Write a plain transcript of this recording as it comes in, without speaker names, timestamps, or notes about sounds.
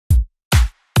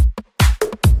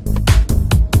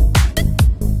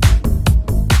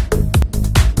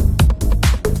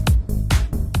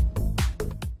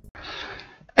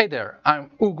there, I'm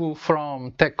Hugo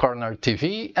from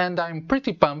TechCornerTV, and I'm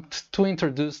pretty pumped to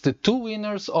introduce the two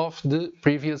winners of the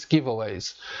previous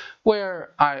giveaways,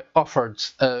 where I offered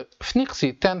a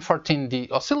FNICSI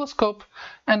 1014D oscilloscope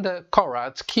and a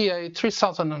Corad Kia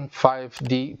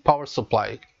 3005D power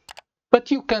supply.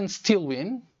 But you can still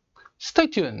win. Stay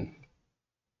tuned!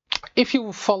 If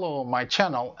you follow my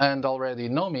channel and already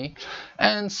know me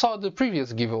and saw the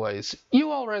previous giveaways,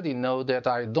 you already know that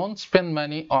I don't spend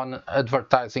money on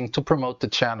advertising to promote the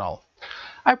channel.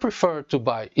 I prefer to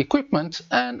buy equipment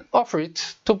and offer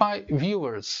it to my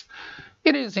viewers.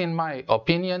 It is, in my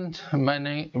opinion,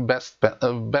 money best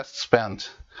spent.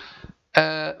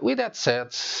 With that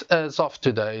said, as of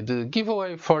today, the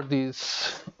giveaway for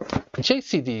this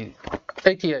JCD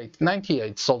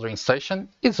 8898 soldering station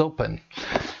is open,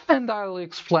 and I'll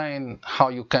explain how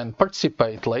you can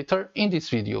participate later in this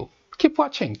video. Keep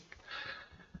watching!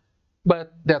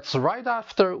 But that's right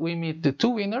after we meet the two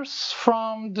winners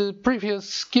from the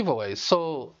previous giveaway,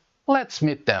 so let's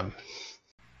meet them.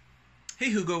 Hey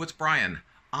Hugo, it's Brian.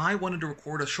 I wanted to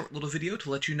record a short little video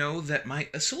to let you know that my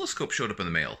oscilloscope showed up in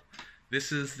the mail.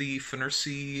 This is the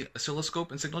FNICSI oscilloscope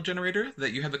and signal generator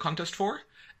that you had the contest for,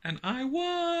 and I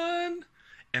won!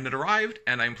 And it arrived,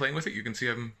 and I'm playing with it. You can see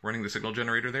I'm running the signal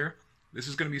generator there. This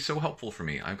is going to be so helpful for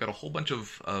me. I've got a whole bunch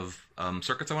of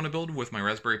circuits I want to build with my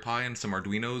Raspberry Pi and some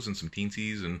Arduinos and some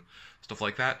Teensies and stuff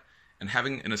like that. And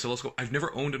having an oscilloscope, I've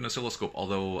never owned an oscilloscope,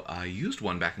 although I used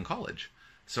one back in college.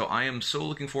 So I am so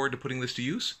looking forward to putting this to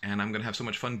use, and I'm going to have so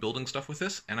much fun building stuff with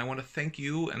this. And I want to thank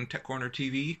you and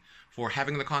TechCornerTV for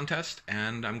having the contest,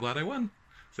 and I'm glad I won.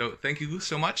 So thank you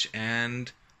so much,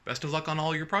 and best of luck on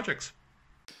all your projects.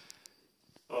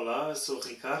 Olá, eu sou o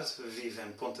Ricardo, vivo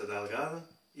em Ponta Delgada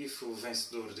e fui o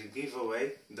vencedor do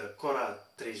giveaway da Corad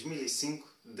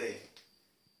 3005D.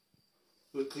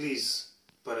 Utilizo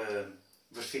para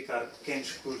verificar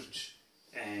pequenos curtos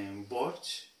em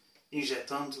boards,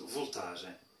 injetando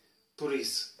voltagem. Por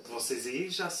isso, vocês aí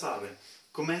já sabem,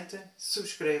 comentem,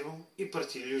 subscrevam e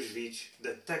partilhem os vídeos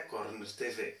da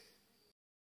TechCornerTV.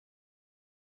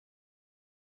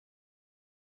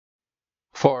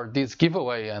 For this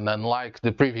giveaway, and unlike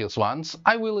the previous ones,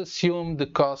 I will assume the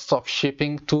cost of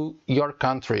shipping to your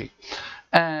country,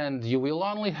 and you will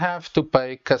only have to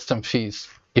pay custom fees,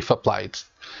 if applied.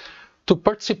 To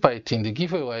participate in the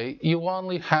giveaway, you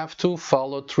only have to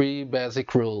follow 3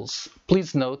 basic rules.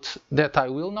 Please note that I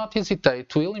will not hesitate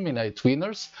to eliminate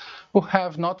winners who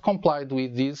have not complied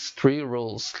with these 3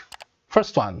 rules.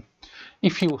 First one,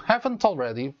 if you haven't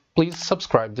already, please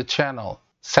subscribe the channel.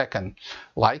 Second,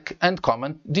 like and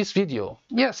comment this video.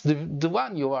 Yes, the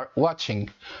one you are watching.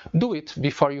 Do it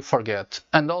before you forget.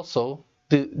 And also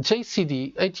the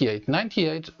JCD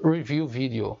 8898 review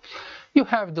video. You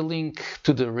have the link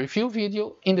to the review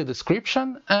video in the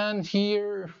description and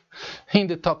here in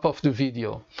the top of the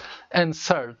video. And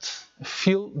third,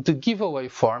 fill the giveaway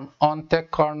form on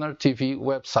TechCornerTV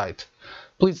website.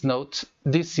 Please note,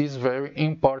 this is very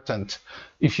important.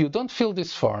 If you don't fill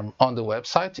this form on the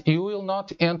website, you will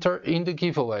not enter in the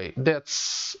giveaway.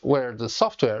 That's where the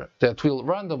software that will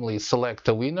randomly select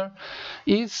a winner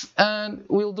is, and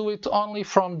will do it only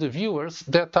from the viewers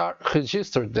that are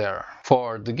registered there.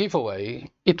 For the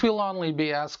giveaway, it will only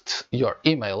be asked your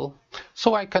email,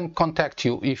 so I can contact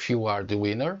you if you are the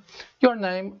winner, your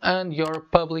name and your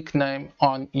public name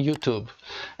on YouTube,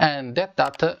 and that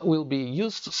data will be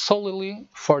used solely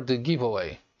for the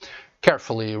giveaway.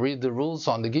 Carefully read the rules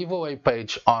on the giveaway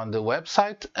page on the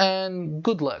website, and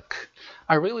good luck!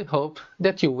 I really hope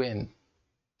that you win.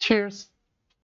 Cheers!